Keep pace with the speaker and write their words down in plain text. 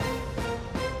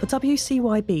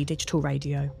WCYB Digital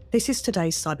Radio. This is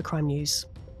today's cybercrime news.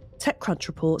 TechCrunch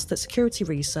reports that security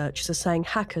researchers are saying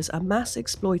hackers are mass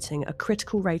exploiting a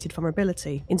critical rated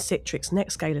vulnerability in Citrix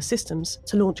NetScaler systems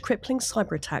to launch crippling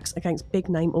cyber attacks against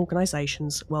big-name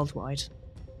organisations worldwide.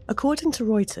 According to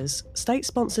Reuters,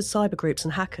 state-sponsored cyber groups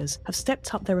and hackers have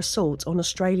stepped up their assault on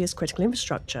Australia's critical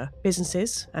infrastructure,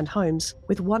 businesses and homes,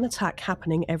 with one attack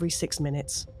happening every 6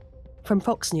 minutes. From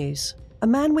Fox News, a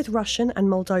man with Russian and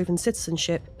Moldovan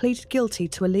citizenship pleaded guilty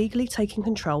to illegally taking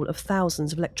control of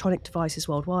thousands of electronic devices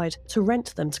worldwide to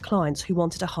rent them to clients who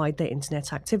wanted to hide their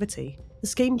internet activity. The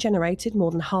scheme generated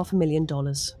more than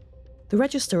 $500,000. The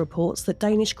Register reports that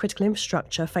Danish critical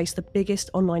infrastructure faced the biggest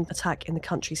online attack in the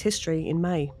country's history in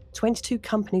May. 22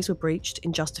 companies were breached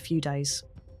in just a few days.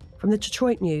 From the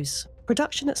Detroit News,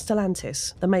 production at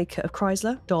Stellantis, the maker of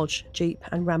Chrysler, Dodge, Jeep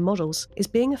and Ram models, is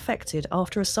being affected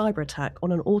after a cyber attack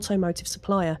on an automotive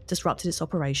supplier disrupted its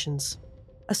operations.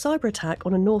 A cyber attack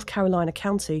on a North Carolina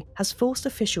county has forced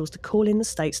officials to call in the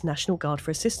state's National Guard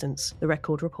for assistance, the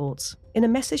Record reports. In a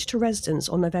message to residents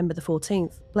on November the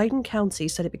 14th, Bladen County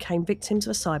said it became victims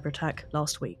of a cyber attack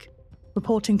last week.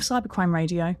 Reporting for Cybercrime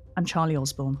Radio, I'm Charlie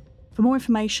Osborne. For more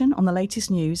information on the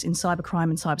latest news in cybercrime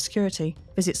and cybersecurity,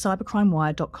 visit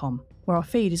cybercrimewire.com, where our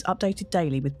feed is updated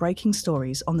daily with breaking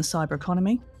stories on the cyber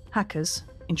economy, hackers,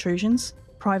 intrusions,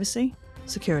 privacy,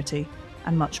 security,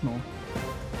 and much more.